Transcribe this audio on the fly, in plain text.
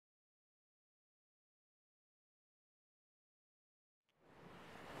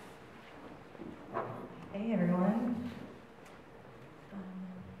Hey everyone.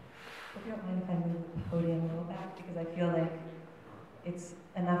 Hope you don't mind if I move the podium a little back because I feel like it's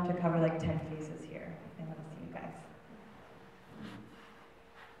enough to cover like 10 faces here. I want to see you guys.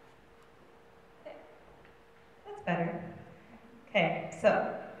 Okay. That's better. Okay,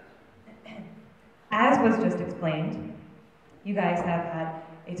 so as was just explained, you guys have had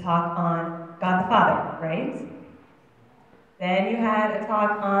a talk on God the Father, right? Then you had a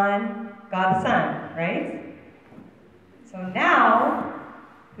talk on God the Son, right? So now,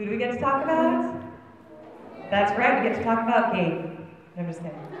 who do we get to talk about? That's right, we get to talk about Gabe. No, I'm just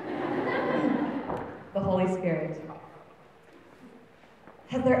kidding. The Holy Spirit.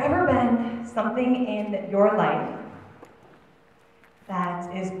 Has there ever been something in your life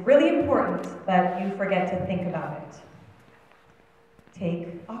that is really important, but you forget to think about it? Take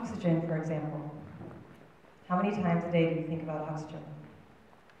oxygen, for example. How many times a day do you think about oxygen?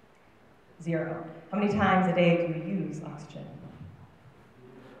 0. How many times a day do you use oxygen?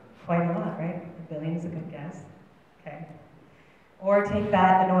 Quite a lot, right? A billion is a good guess. Okay. Or take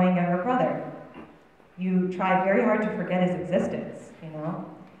that annoying younger brother. You try very hard to forget his existence,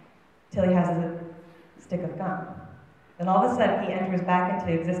 till he has a stick of gum. Then all of a sudden he enters back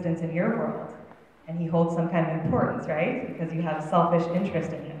into existence in your world, and he holds some kind of importance, right? Because you have selfish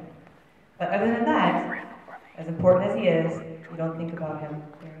interest in him. But other than that, as important as he is, you don't think about him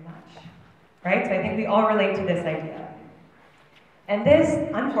very much, right? So I think we all relate to this idea. And this,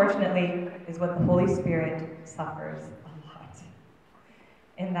 unfortunately, is what the Holy Spirit suffers a lot.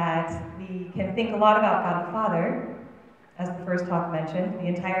 In that we can think a lot about God the Father, as the first talk mentioned. The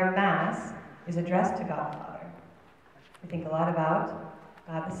entire Mass is addressed to God the Father. We think a lot about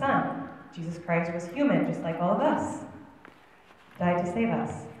God the Son. Jesus Christ was human, just like all of us. Died to save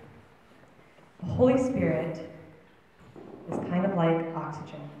us. The Holy Spirit is kind of like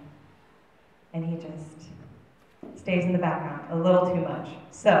oxygen, and he just stays in the background a little too much.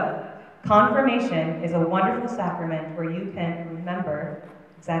 So, confirmation is a wonderful sacrament where you can remember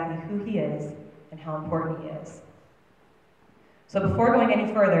exactly who he is and how important he is. So before going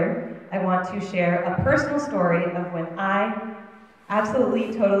any further, I want to share a personal story of when I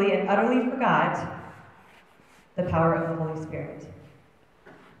absolutely, totally, and utterly forgot the power of the Holy Spirit.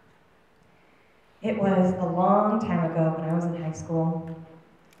 It was a long time ago when I was in high school,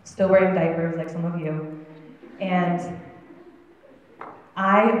 still wearing diapers like some of you, and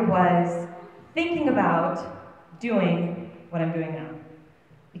I was thinking about doing what I'm doing now,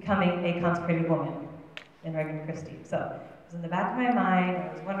 becoming a consecrated woman in Regnum Christi. So it was in the back of my mind,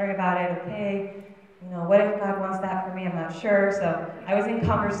 I was wondering about it, okay, what if God wants that for me? I'm not sure. So I was in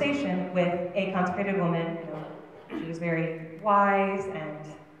conversation with a consecrated woman. She was very wise, and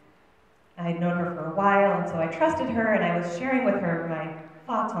I had known her for a while, and so I trusted her, and I was sharing with her my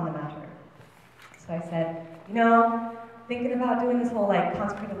thoughts on the matter. So I said, thinking about doing this whole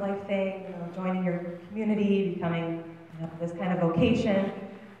consecrated life thing, joining your community, becoming this kind of vocation.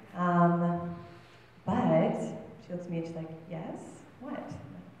 But she looks at me and she's like, yes, what?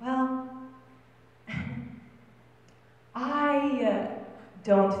 I'm like, well, I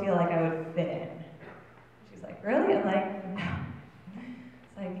don't feel like I would fit in. She's like, really? I'm like, no.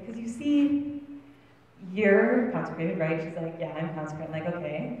 It's like, because you see, you're consecrated, right? She's like, yeah, I'm consecrated. I'm like,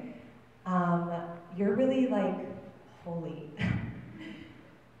 okay. You're really holy.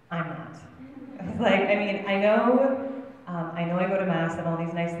 I'm not. I was like, I know I go to Mass and all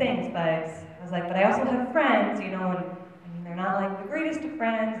these nice things, but I was like, but I also have friends, and they're not the greatest of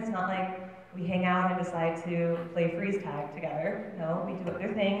friends. It's not like we hang out and decide to play freeze tag together. No, we do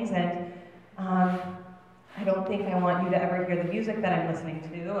other things, and I don't think I want you to ever hear the music that I'm listening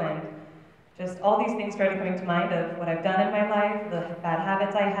to, and just all these things started coming to mind of what I've done in my life, the bad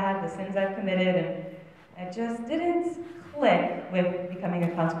habits I had, the sins I've committed, and it just didn't click with becoming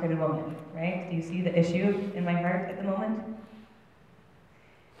a consecrated woman, right? Do you see the issue in my heart at the moment?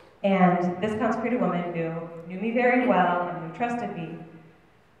 And this consecrated woman who knew me very well and who trusted me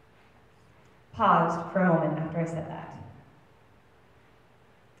paused for a moment after I said that.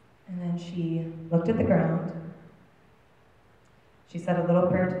 And then she looked at the ground. She said a little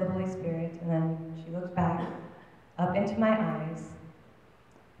prayer to the Holy Spirit, and then she looked back up into my eyes,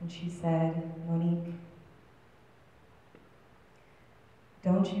 and she said, Monique,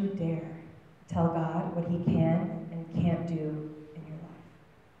 don't you dare tell God what he can and can't do in your life.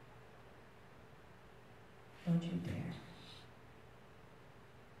 Don't you dare.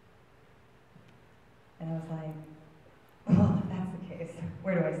 And I was like, well, if that's the case,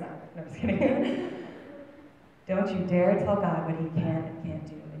 where do I stop? No, I'm just kidding. Don't you dare tell God what he can and can't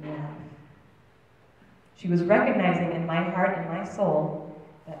do in your life. She was recognizing in my heart and my soul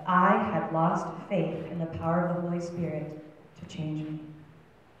that I had lost faith in the power of the Holy Spirit to change me.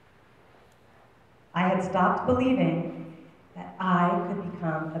 I had stopped believing that I could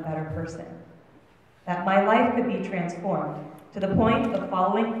become a better person, that my life could be transformed to the point of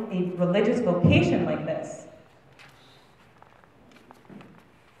following a religious vocation like this.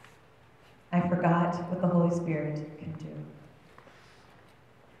 I forgot what the Holy Spirit can do,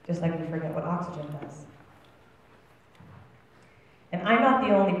 just like we forget what oxygen does. And I'm not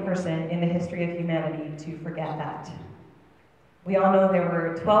the only person in the history of humanity to forget that. We all know there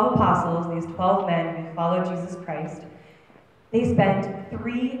were 12 apostles, these 12 men who followed Jesus Christ. They spent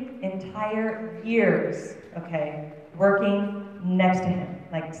 3 entire years, okay, working next to him,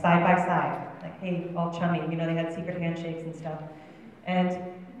 like side by side, like, hey, all chummy, you know, they had secret handshakes and stuff. And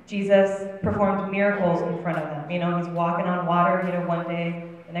Jesus performed miracles in front of them. You know, he's walking on water, you know, one day.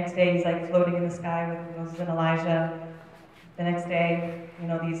 The next day, he's like floating in the sky with Moses and Elijah. The next day, you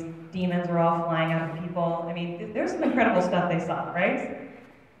know, these demons are all flying out of people. I mean, there's some incredible stuff they saw, right?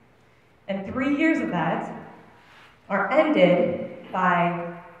 And 3 years of that are ended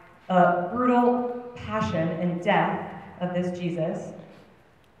by a brutal passion and death of this Jesus,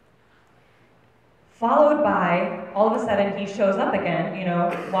 followed by, all of a sudden, he shows up again, you know,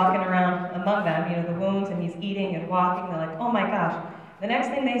 walking around among them, you know, the wounds, and he's eating and walking. They're like, oh my gosh. The next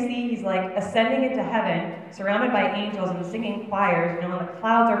thing they see, he's like ascending into heaven, surrounded by angels and singing choirs, you know, and the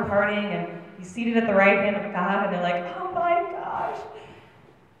clouds are parting, and he's seated at the right hand of God, and they're like, oh my gosh.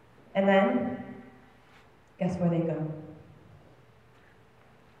 And then, guess where they go?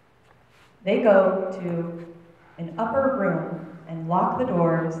 They go to an upper room and lock the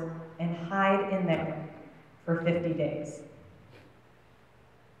doors and hide in there for 50 days.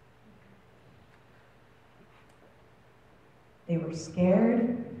 They were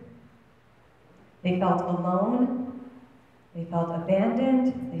scared. They felt alone. They felt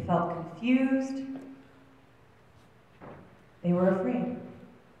abandoned. They felt confused. They were afraid.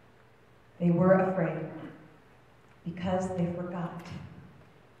 They were afraid because they forgot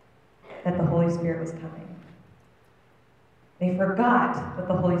that the Holy Spirit was coming. They forgot what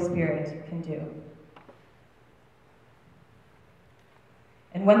the Holy Spirit can do.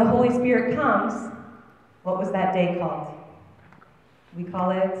 And when the Holy Spirit comes, what was that day called? We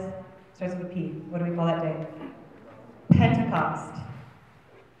call it, starts with a P. What do we call that day? Pentecost.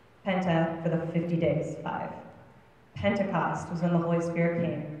 Penta for the 50 days, 5. Pentecost was when the Holy Spirit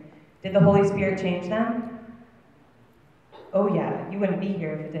came. Did the Holy Spirit change them? Oh yeah, you wouldn't be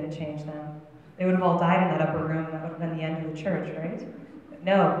here if it didn't change them. They would have all died in that upper room, and that would have been the end of the church, right? But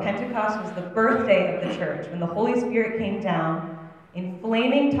no, Pentecost was the birthday of the church, when the Holy Spirit came down in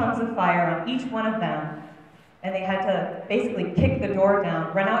flaming tongues of fire on each one of them, and they had to basically kick the door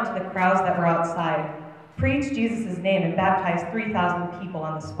down, run out to the crowds that were outside, preach Jesus' name, and baptize 3,000 people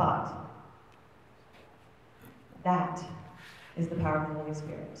on the spot. That is the power of the Holy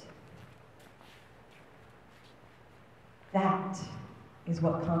Spirit. That is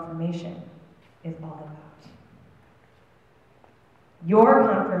what confirmation is all about. Your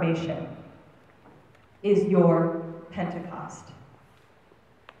confirmation is your Pentecost.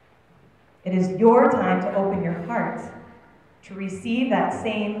 It is your time to open your heart to receive that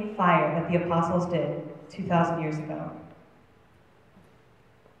same fire that the apostles did 2,000 years ago.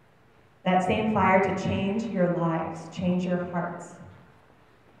 That same fire to change your lives, change your hearts.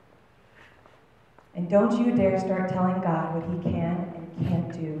 And don't you dare start telling God what he can and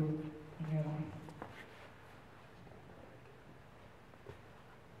can't do in your life.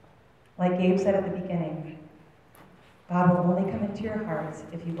 Like Gabe said at the beginning, God will only come into your hearts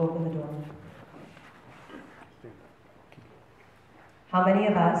if you open the door. How many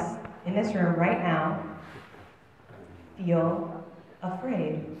of us in this room right now feel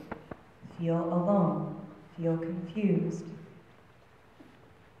afraid, feel alone, feel confused,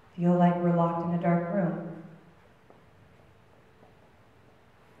 feel like we're locked in a dark room?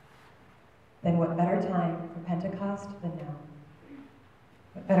 Then what better time for Pentecost than now?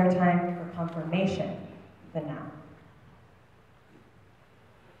 What better time for confirmation than now?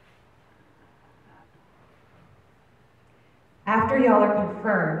 After y'all are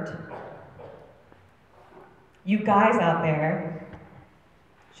confirmed, you guys out there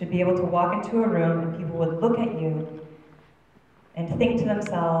should be able to walk into a room and people would look at you and think to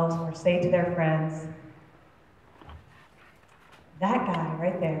themselves or say to their friends, that guy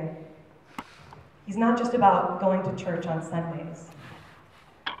right there, he's not just about going to church on Sundays.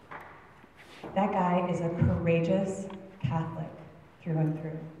 That guy is a courageous Catholic through and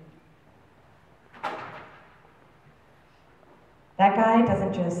through. That guy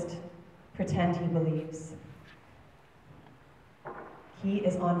doesn't just pretend he believes. He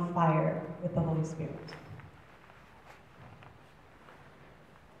is on fire with the Holy Spirit.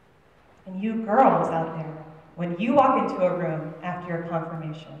 And you girls out there, when you walk into a room after your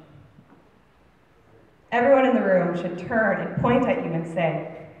confirmation, everyone in the room should turn and point at you and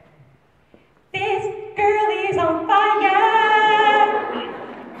say, "This girl is on fire!"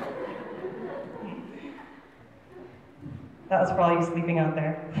 That was for all you sleeping out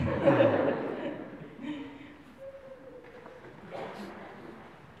there.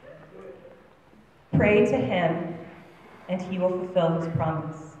 Pray to him, and he will fulfill his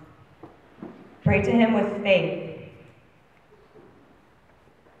promise. Pray to him with faith,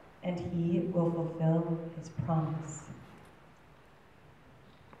 and he will fulfill his promise.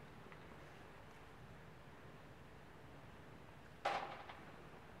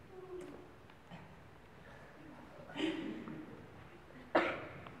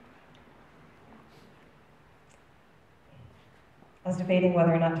 I was debating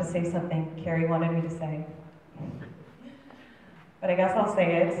whether or not to say something Carrie wanted me to say. But I guess I'll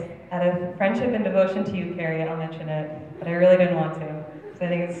say it. Out of friendship and devotion to you, Carrie, I'll mention it. But I really didn't want to, because I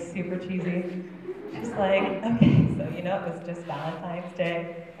think it's super cheesy. She's like, okay, so you know it was just Valentine's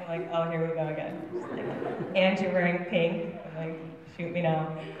Day. I'm like, oh, here we go again. She's like, and you're wearing pink. I'm like, shoot me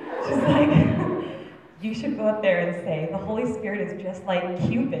now. She's like, you should go up there and say, the Holy Spirit is just like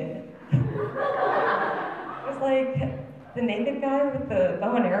Cupid. It was like, the naked guy with the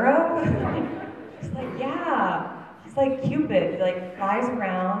bow and arrow? She's like, yeah. He's like Cupid. He like flies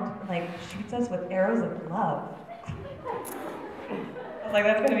around and like shoots us with arrows of love. I was like,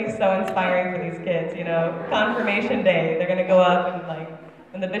 that's gonna be so inspiring for these kids, you know. Confirmation day, they're gonna go up and like,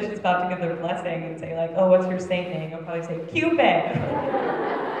 when the bishop's about to give their blessing and say like, oh, what's your saint name? They'll probably say, Cupid.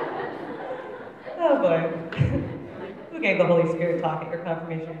 Oh boy. Who gave the Holy Spirit talk at your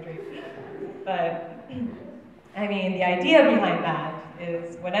confirmation retreat? But, I mean, the idea behind that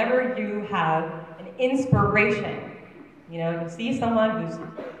is whenever you have an inspiration, you know, you see someone who's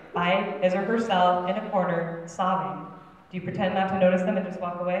by his or herself in a corner sobbing, do you pretend not to notice them and just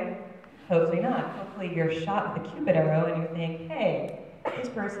walk away? Hopefully not. Hopefully you're shot with a Cupid arrow and you think, hey, this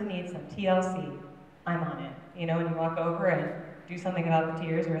person needs some TLC. I'm on it. You know, and you walk over and do something about the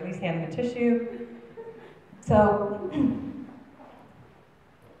tears or at least hand them a tissue. So,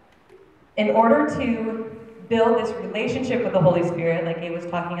 in order to build this relationship with the Holy Spirit, like Gabe was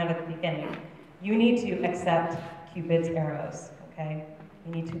talking about at the beginning, you need to accept Cupid's arrows, okay?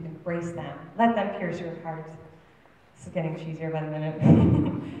 You need to embrace them. Let them pierce your heart. This is getting cheesier by the minute.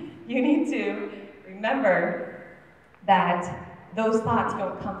 You need to remember that those thoughts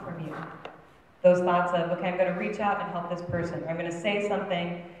don't come from you. Those thoughts of, okay, I'm going to reach out and help this person, or I'm going to say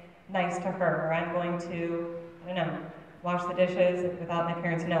something nice to her, or I'm going to, I don't know, wash the dishes without my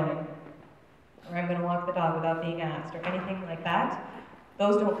parents knowing, or I'm going to walk the dog without being asked, or anything like that.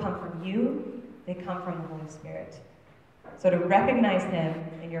 Those don't come from you, they come from the Holy Spirit. So to recognize him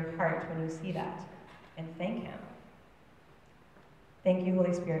in your heart when you see that, and thank him. Thank you,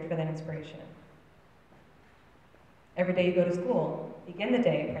 Holy Spirit, for that inspiration. Every day you go to school, begin the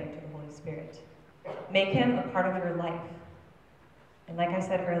day praying to the Holy Spirit. Make him a part of your life. And like I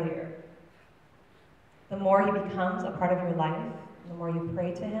said earlier, the more he becomes a part of your life, the more you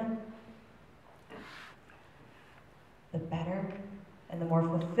pray to him, the better and the more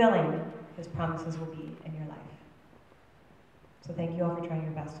fulfilling his promises will be in your life. So thank you all for trying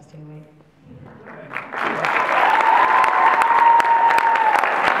your best to stay awake.